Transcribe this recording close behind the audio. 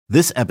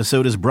This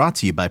episode is brought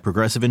to you by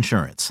Progressive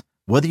Insurance.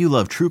 Whether you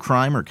love true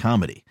crime or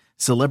comedy,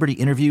 celebrity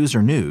interviews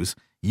or news,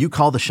 you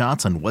call the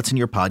shots on what's in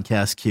your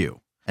podcast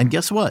queue. And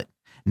guess what?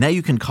 Now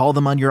you can call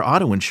them on your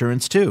auto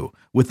insurance too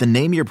with the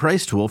Name Your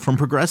Price tool from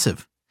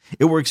Progressive.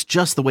 It works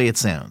just the way it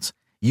sounds.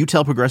 You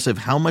tell Progressive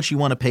how much you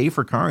want to pay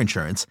for car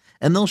insurance,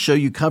 and they'll show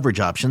you coverage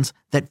options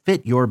that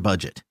fit your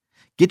budget.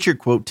 Get your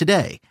quote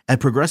today at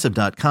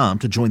Progressive.com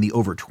to join the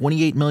over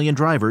 28 million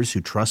drivers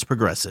who trust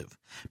Progressive.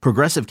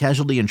 Progressive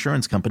Casualty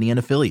Insurance Company and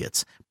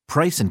Affiliates.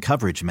 Price and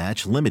coverage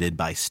match limited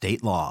by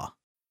state law.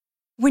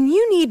 When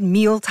you need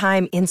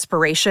mealtime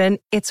inspiration,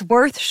 it's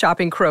worth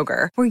shopping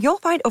Kroger, where you'll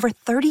find over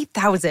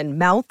 30,000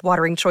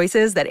 mouth-watering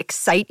choices that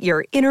excite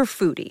your inner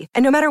foodie.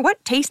 And no matter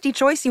what tasty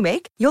choice you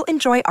make, you'll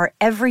enjoy our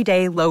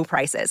everyday low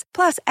prices,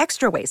 plus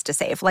extra ways to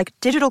save, like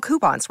digital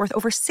coupons worth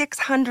over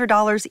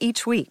 $600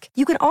 each week.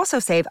 You can also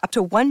save up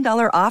to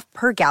 $1 off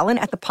per gallon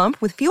at the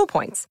pump with fuel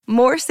points.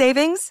 More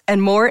savings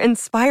and more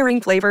inspiring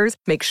flavors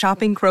make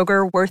shopping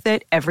Kroger worth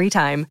it every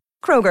time.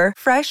 Kroger,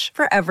 fresh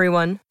for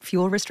everyone.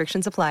 Fuel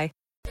restrictions apply.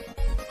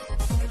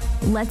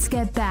 Let's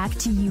get back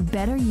to You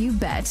Better You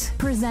Bet,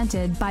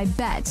 presented by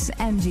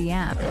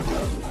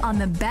BetMGM on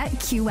the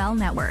BetQL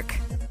network.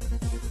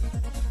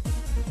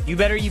 You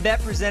Better You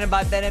Bet, presented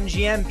by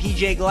BetMGM.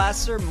 PJ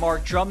Glasser,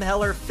 Mark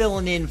Drumheller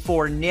filling in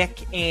for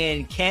Nick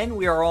and Ken.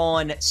 We are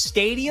on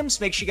Stadium,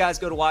 so make sure you guys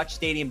go to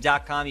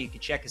watchstadium.com. You can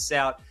check us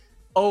out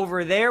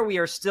over there. We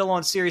are still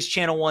on Sirius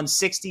Channel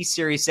 160,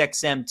 Sirius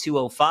XM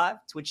 205,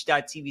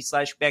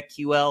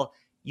 twitch.tv/BetQL,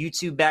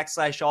 YouTube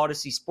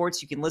 /Odyssey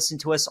Sports. You can listen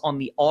to us on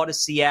the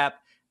Odyssey app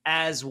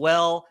as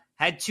well.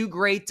 Had two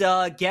great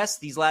guests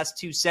these last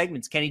two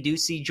segments. Kenny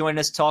Ducey joined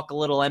us, talk a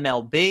little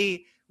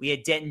MLB. We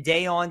had Denton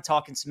Day on,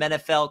 talking some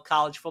NFL,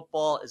 college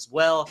football as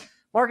well.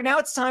 Mark, now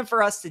it's time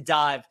for us to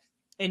dive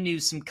into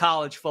some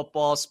college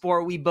football,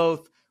 sport we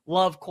both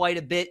love quite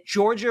a bit.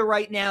 Georgia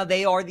right now,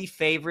 they are the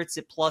favorites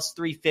at plus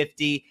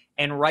 350,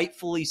 and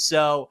rightfully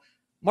so.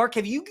 Mark,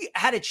 have you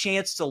had a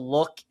chance to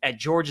look at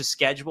Georgia's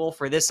schedule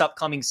for this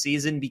upcoming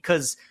season?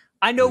 Because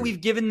I know we've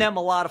given them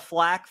a lot of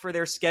flack for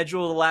their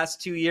schedule the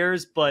last 2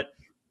 years, but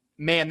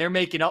man, they're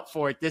making up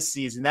for it this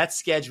season. That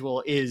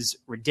schedule is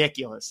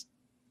ridiculous.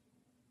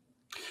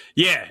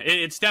 Yeah,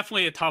 it's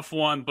definitely a tough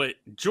one, but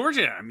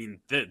Georgia, I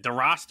mean, the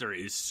roster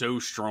is so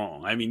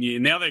strong. I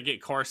mean, now they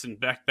get Carson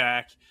Beck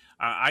back.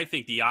 I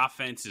think the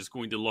offense is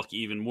going to look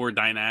even more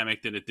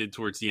dynamic than it did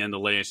towards the end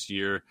of last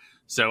year.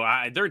 So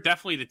they're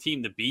definitely the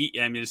team to beat.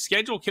 I mean, the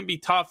schedule can be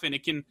tough, and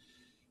it can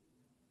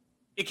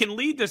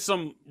lead to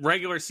some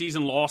regular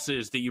season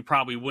losses that you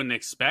probably wouldn't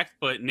expect.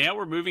 But now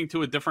we're moving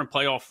to a different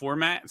playoff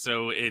format,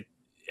 so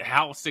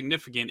how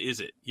significant is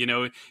it? You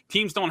know,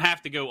 teams don't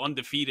have to go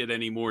undefeated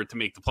anymore to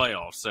make the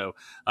playoffs. So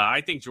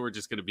I think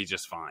Georgia's going to be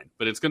just fine.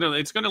 But it's going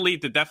to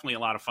lead to definitely a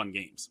lot of fun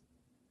games.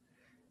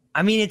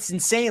 I mean, it's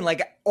insane.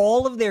 Like,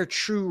 all of their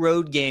true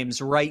road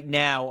games right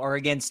now are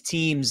against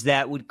teams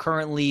that would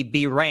currently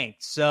be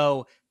ranked.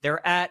 So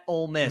they're at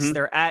Ole Miss,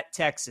 they're at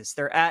Texas,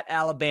 they're at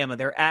Alabama,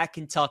 they're at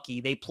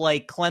Kentucky. They play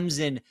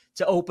Clemson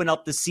to open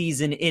up the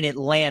season in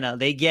Atlanta.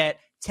 They get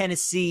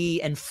Tennessee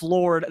and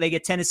Florida. They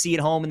get Tennessee at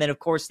home, and then, of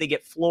course, they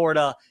get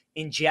Florida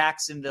in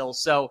Jacksonville.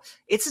 So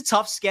it's a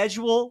tough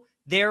schedule.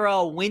 Their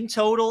win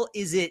total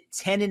is at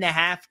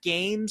 10.5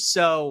 games.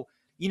 So,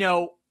 you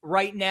know,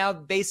 right now,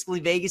 basically,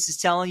 Vegas is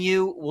telling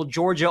you, will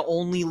Georgia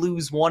only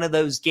lose one of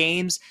those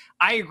games?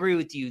 I agree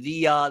with you.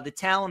 The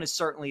talent is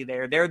certainly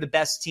there. They're the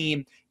best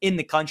team in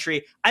the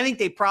country. I think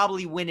they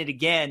probably win it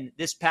again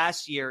this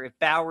past year if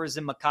Bowers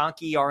and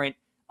McConkey aren't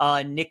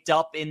nicked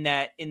up in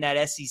that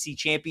SEC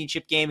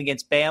championship game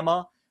against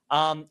Bama.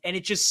 And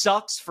it just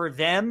sucks for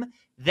them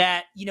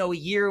that, you know, a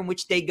year in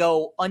which they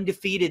go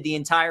undefeated the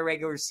entire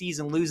regular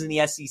season, losing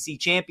the SEC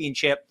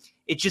championship,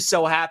 it just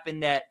so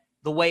happened that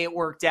the way it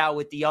worked out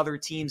with the other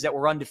teams that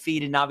were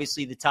undefeated, and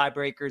obviously the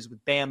tiebreakers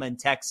with Bama and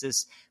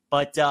Texas.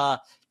 But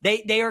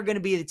they are going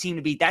to be the team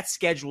to beat. That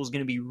schedule is going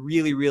to be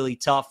really, really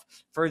tough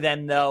for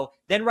them, though.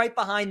 Then right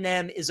behind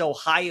them is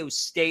Ohio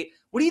State.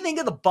 What do you think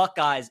of the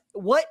Buckeyes?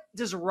 What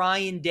does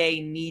Ryan Day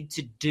need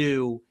to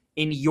do,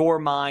 in your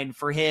mind,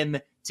 for him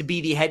to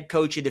be the head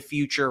coach of the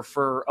future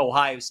for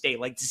Ohio State?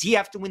 Like, does he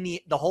have to win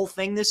the whole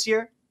thing this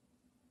year?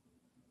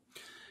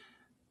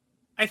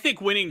 I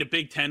think winning the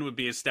Big Ten would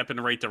be a step in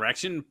the right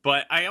direction,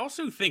 but I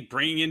also think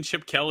bringing in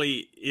Chip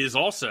Kelly is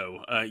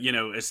also,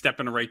 a step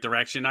in the right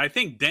direction. I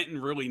think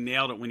Denton really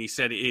nailed it when he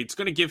said it's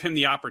going to give him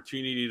the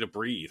opportunity to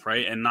breathe,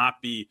 right, and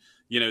not be,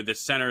 the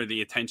center of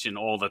the attention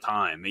all the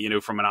time,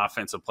 from an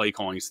offensive play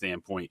calling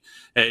standpoint.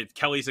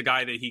 Kelly's a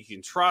guy that he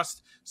can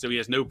trust, so he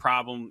has no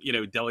problem,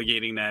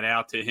 delegating that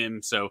out to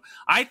him. So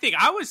I think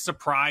I was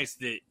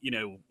surprised that,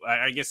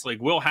 I guess like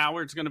Will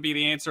Howard's going to be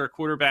the answer at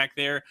quarterback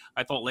there.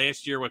 I thought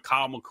last year with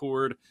Kyle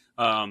McCord,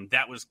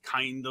 that was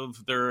kind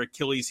of their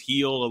Achilles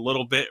heel a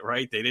little bit,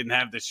 right? They didn't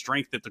have the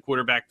strength at the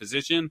quarterback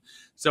position.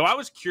 So I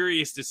was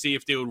curious to see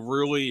if they would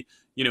really,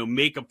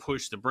 make a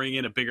push to bring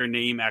in a bigger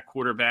name at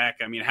quarterback.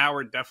 I mean,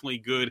 Howard definitely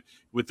good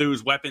with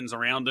those weapons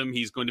around him.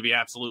 He's going to be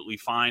absolutely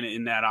fine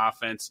in that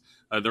offense.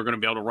 They're going to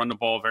be able to run the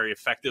ball very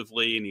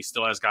effectively, and he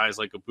still has guys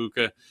like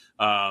Ibuka,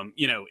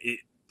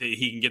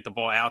 he can get the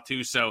ball out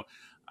to. So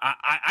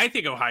I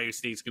think Ohio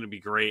State's going to be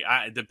great.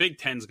 The Big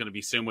Ten is going to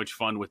be so much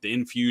fun with the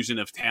infusion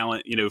of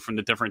talent, from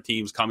the different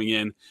teams coming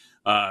in.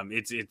 Fast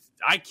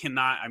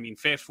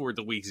forward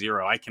to week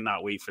 0. I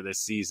cannot wait for this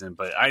season,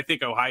 but I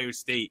think Ohio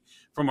State,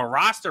 from a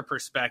roster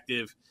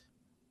perspective,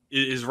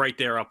 is right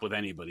there up with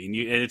anybody, and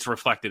it's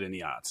reflected in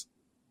the odds.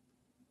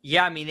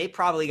 Yeah, I mean, they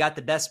probably got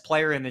the best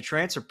player in the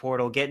transfer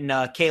portal, getting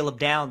Caleb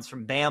Downs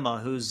from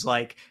Bama, who's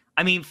like,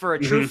 I mean, for a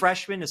true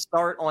freshman to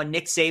start on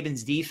Nick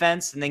Saban's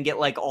defense and then get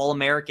like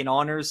All-American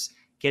honors,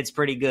 kid's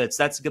pretty good.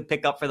 So that's a good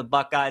pickup for the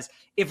Buckeyes.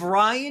 If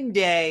Ryan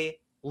Day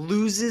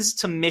loses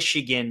to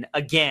Michigan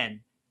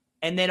again,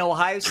 and then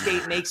Ohio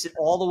State makes it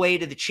all the way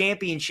to the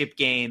championship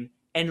game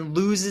and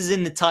loses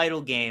in the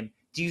title game,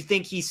 do you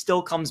think he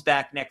still comes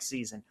back next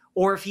season?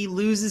 Or if he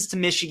loses to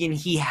Michigan,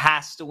 he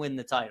has to win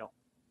the title?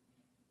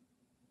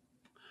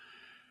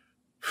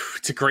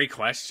 It's a great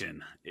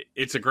question.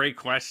 It's a great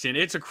question.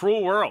 It's a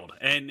cruel world.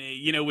 And,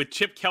 with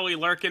Chip Kelly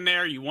lurking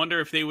there, you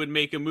wonder if they would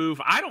make a move.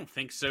 I don't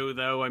think so,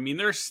 though. I mean,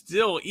 there's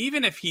still,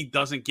 even if he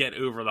doesn't get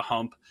over the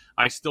hump,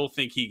 I still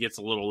think he gets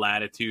a little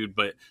latitude.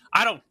 But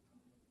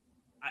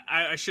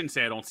I shouldn't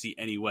say I don't see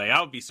any way. I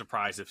would be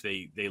surprised if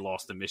they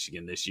lost to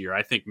Michigan this year.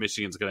 I think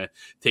Michigan's going to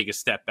take a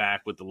step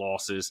back with the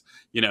losses,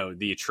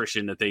 the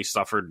attrition that they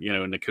suffered,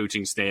 in the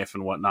coaching staff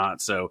and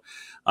whatnot. So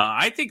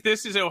I think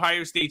this is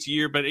Ohio State's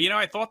year. But,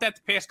 I thought that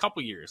the past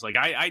couple years. Like,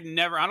 I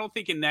don't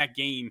think in that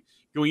game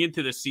going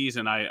into the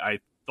season, I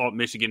thought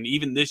Michigan,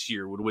 even this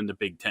year, would win the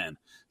Big Ten.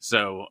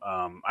 So,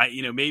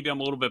 maybe I'm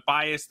a little bit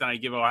biased and I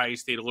give Ohio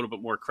State a little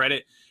bit more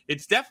credit.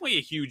 It's definitely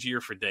a huge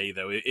year for Day,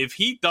 though. If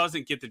he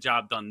doesn't get the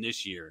job done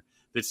this year,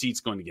 the seat's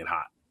going to get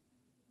hot.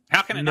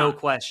 How can it not? No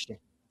question.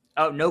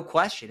 Oh, no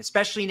question.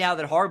 Especially now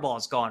that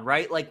Harbaugh's gone,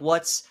 right? Like,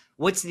 what's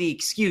the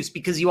excuse?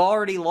 Because you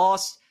already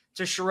lost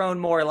to Sharon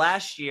Moore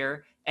last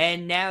year,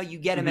 and now you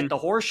get him at the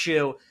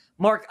Horseshoe.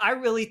 Mark, I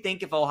really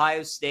think if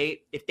Ohio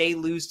State, if they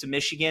lose to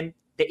Michigan,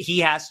 that he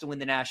has to win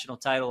the national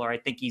title, or I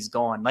think he's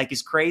gone. Like,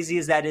 as crazy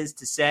as that is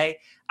to say,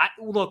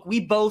 look, we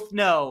both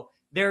know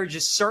there are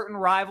just certain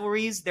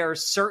rivalries. There are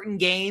certain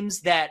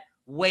games that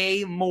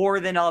weigh more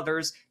than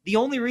others. The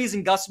only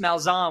reason Gus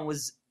Malzahn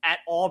was at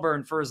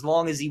Auburn for as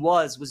long as he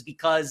was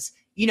because,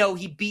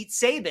 he beat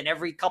Saban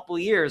every couple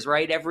of years,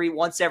 right?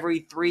 Once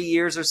every 3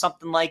 years or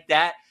something like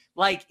that.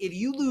 Like, if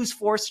you lose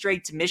 4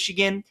 straight to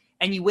Michigan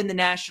and you win the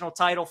national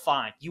title,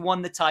 fine. You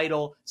won the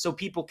title, so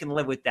people can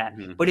live with that.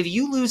 But if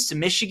you lose to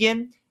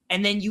Michigan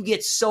and then you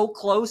get so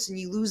close and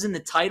you lose in the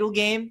title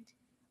game,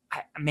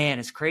 man,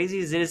 as crazy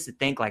as it is to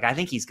think, like, I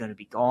think he's going to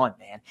be gone,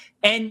 man.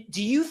 And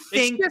do you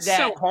think it's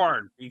so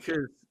hard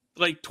because,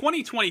 like,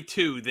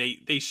 2022,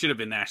 they should have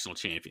been national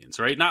champions,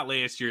 right? Not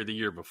last year, the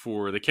year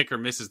before. The kicker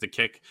misses the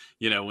kick,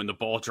 when the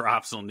ball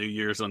drops on New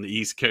Year's on the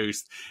East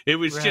Coast. It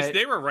was just,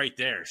 they were right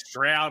there.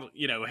 Stroud,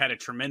 had a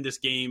tremendous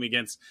game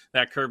against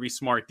that Kirby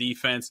Smart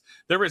defense.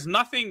 There was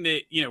nothing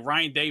that,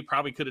 Ryan Day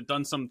probably could have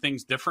done some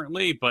things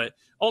differently, but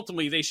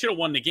ultimately they should have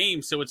won the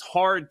game. So it's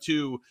hard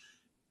to,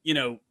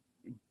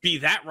 be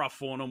that rough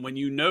on him when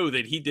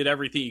that he did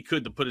everything he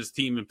could to put his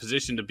team in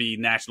position to be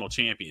national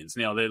champions.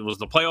 Now, it was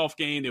the playoff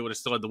game. They would have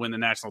still had to win the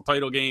national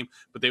title game,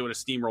 but they would have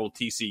steamrolled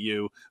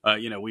TCU.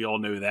 We all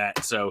know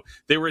that. So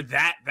they were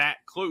that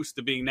close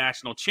to being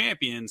national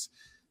champions.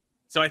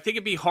 So I think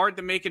it'd be hard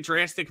to make a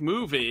drastic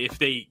move if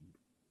they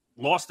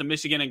lost to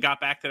Michigan and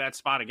got back to that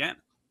spot again.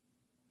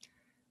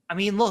 I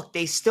mean, look,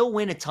 they still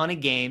win a ton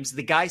of games.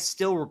 The guy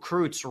still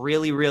recruits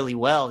really, really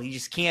well. He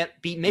just can't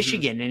beat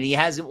Michigan, and he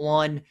hasn't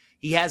won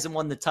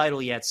the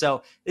title yet.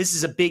 So this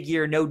is a big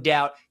year, no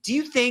doubt. Do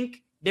you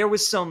think there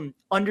was some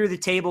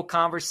under-the-table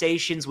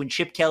conversations when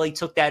Chip Kelly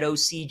took that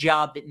OC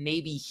job that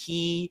maybe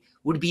he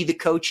would be the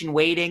coach in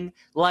waiting?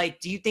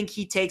 Like, do you think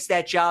he takes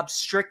that job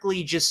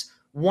strictly just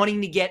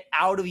wanting to get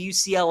out of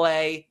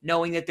UCLA,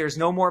 knowing that there's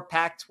no more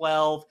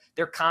Pac-12?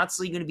 They're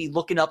constantly going to be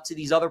looking up to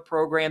these other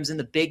programs in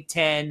the Big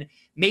Ten,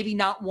 maybe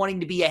not wanting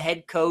to be a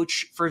head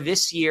coach for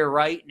this year,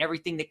 right? And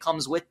everything that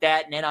comes with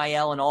that and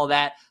NIL and all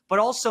that, but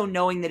also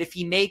knowing that if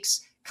he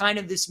makes kind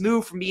of this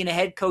move from being a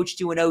head coach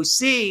to an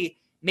OC,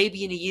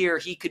 maybe in a year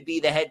he could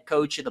be the head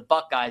coach of the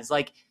Buckeyes.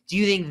 Like, do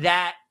you think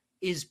that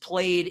is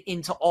played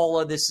into all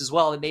of this as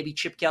well, that maybe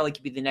Chip Kelly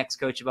could be the next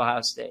coach of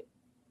Ohio State?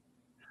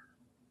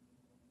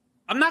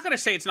 I'm not going to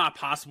say it's not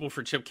possible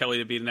for Chip Kelly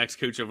to be the next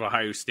coach of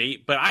Ohio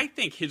State, but I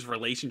think his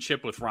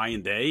relationship with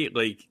Ryan Day,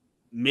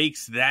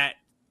 makes that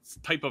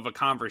type of a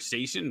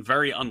conversation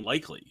very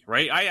unlikely,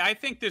 right? I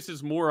think this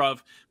is more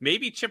of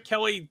maybe Chip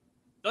Kelly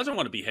doesn't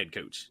want to be head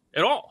coach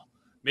at all.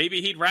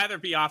 Maybe he'd rather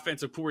be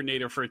offensive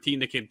coordinator for a team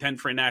that can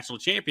contend for a national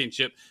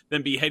championship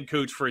than be head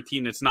coach for a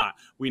team that's not.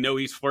 We know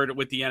he's flirted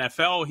with the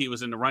NFL. He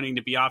was in the running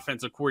to be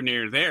offensive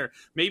coordinator there.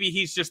 Maybe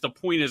he's just a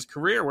point in his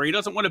career where he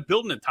doesn't want to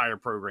build an entire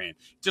program.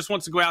 He just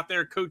wants to go out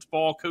there, coach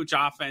ball, coach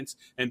offense,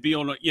 and be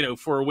on,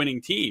 for a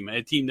winning team,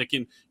 a team that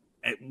can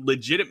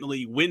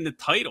legitimately win the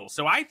title.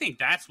 So I think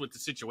that's what the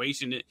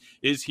situation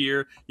is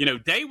here.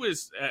 Day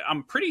was,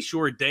 I'm pretty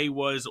sure Day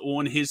was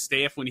on his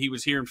staff when he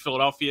was here in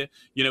Philadelphia,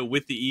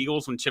 with the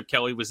Eagles when Chip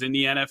Kelly was in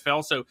the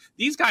NFL. So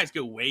these guys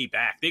go way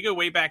back. They go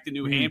way back to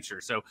New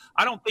Hampshire. So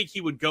I don't think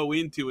he would go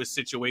into a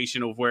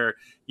situation of where,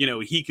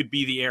 he could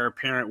be the heir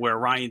apparent where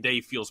Ryan Day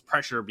feels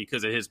pressure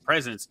because of his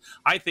presence.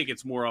 I think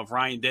it's more of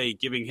Ryan Day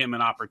giving him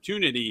an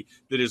opportunity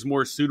that is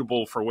more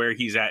suitable for where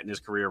he's at in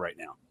his career right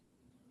now.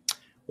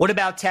 What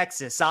about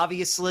Texas?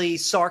 Obviously,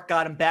 Sark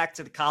got him back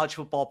to the college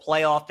football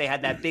playoff. They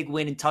had that big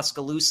win in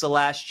Tuscaloosa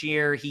last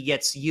year. He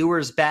gets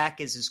Ewers back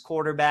as his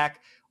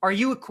quarterback. Are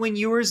you a Quinn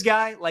Ewers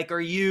guy? Like,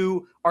 are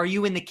you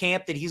in the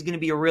camp that he's going to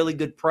be a really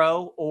good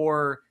pro,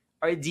 or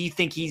do you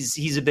think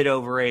he's a bit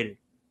overrated?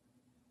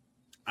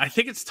 I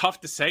think it's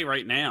tough to say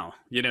right now.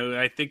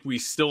 I think we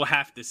still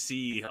have to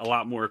see a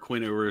lot more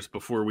Quinn Ewers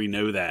before we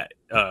know that.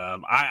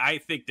 I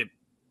think that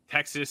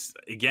Texas,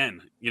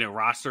 again,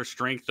 roster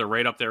strength, they're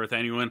right up there with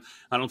anyone.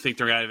 I don't think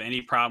they're going to have any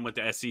problem with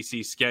the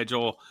SEC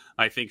schedule.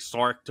 I think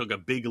Sark took a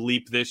big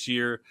leap this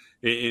year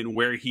in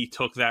where he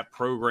took that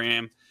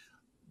program.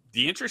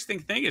 The interesting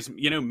thing is,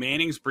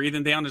 Manning's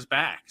breathing down his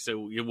back.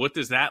 So what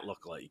does that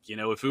look like?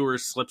 If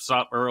Ewers slips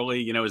up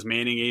early, is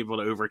Manning able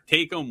to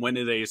overtake him? When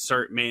do they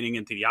assert Manning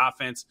into the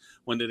offense?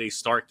 When do they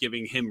start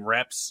giving him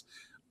reps?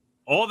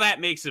 All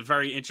that makes a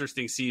very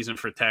interesting season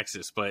for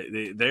Texas, but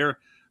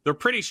they're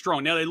pretty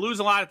strong. Now, they lose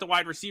a lot at the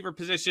wide receiver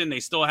position.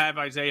 They still have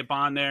Isaiah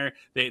Bond there.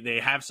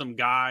 They have some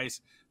guys.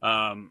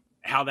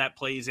 How that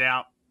plays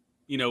out,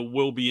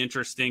 will be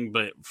interesting.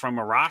 But from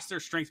a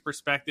roster strength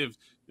perspective,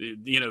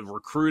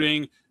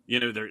 recruiting,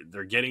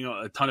 they're getting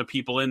a ton of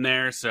people in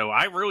there. So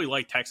I really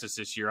like Texas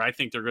this year. I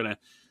think they're going to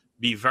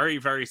be very,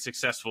 very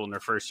successful in their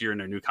first year in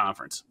their new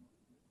conference.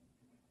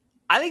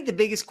 I think the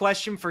biggest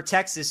question for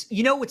Texas,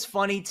 what's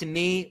funny to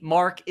me,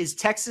 Mark, is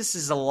Texas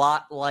is a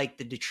lot like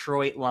the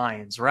Detroit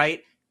Lions,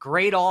 right?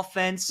 Great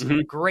offense,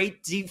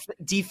 great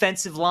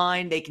defensive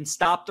line. They can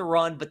stop the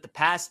run, but the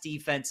pass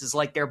defense is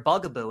like their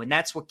bugaboo, and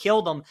that's what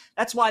killed them.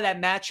 That's why that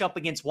matchup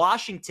against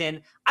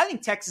Washington, I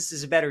think Texas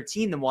is a better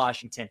team than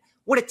Washington.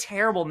 What a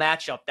terrible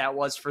matchup that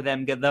was for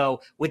them,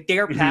 though, with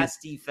their pass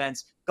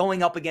defense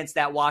going up against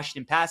that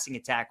Washington passing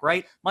attack,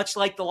 right? Much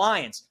like the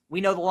Lions.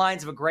 We know the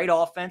Lions have a great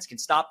offense, can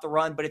stop the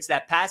run, but it's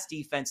that pass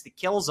defense that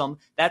kills them.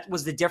 That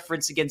was the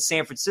difference against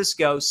San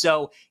Francisco.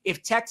 So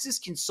if Texas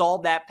can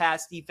solve that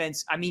pass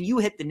defense, you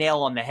hit the nail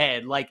on the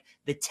head. Like,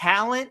 the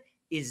talent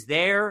is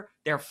there.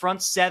 Their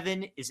front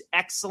seven is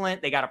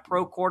excellent. They got a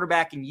pro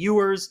quarterback in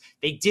Ewers.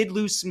 They did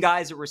lose some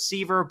guys at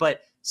receiver,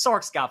 but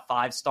Sark's got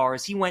 5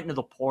 stars. He went into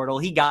the portal.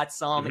 He got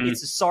some.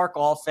 It's a Sark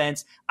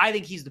offense. I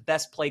think he's the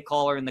best play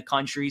caller in the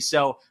country.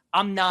 So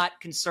I'm not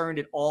concerned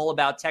at all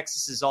about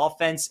Texas's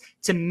offense.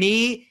 To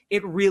me,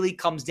 it really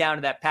comes down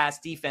to that pass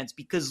defense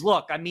because,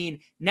 look,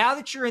 now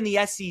that you're in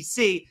the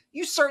SEC,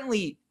 you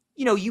certainly,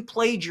 you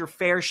played your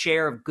fair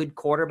share of good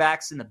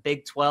quarterbacks in the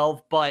Big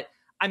 12, but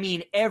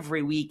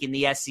every week in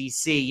the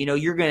SEC,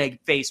 you're going to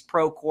face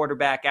pro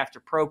quarterback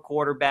after pro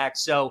quarterback.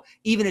 So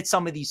even at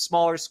some of these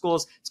smaller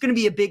schools, it's going to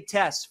be a big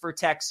test for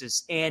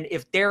Texas. And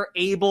if they're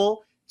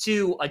able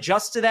to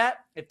adjust to that,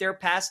 if their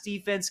pass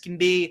defense can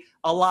be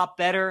a lot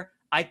better,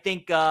 I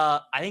think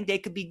they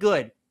could be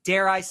good.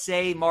 Dare I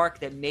say, Mark,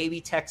 that maybe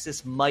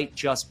Texas might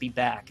just be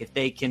back if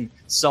they can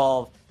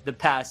solve the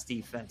pass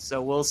defense.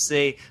 So we'll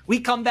see. We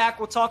come back,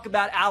 we'll talk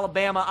about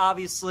Alabama.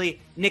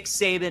 Obviously, Nick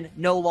Saban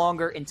no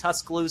longer in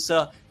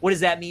Tuscaloosa. What does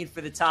that mean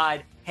for the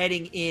Tide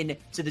heading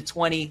into the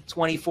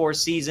 2024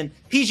 season?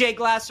 PJ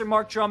Glasser,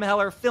 Mark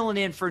Drumheller filling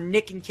in for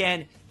Nick and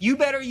Ken. You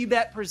Better You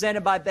Bet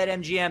presented by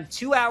BetMGM.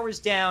 2 hours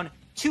down,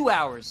 2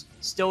 hours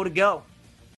still to go.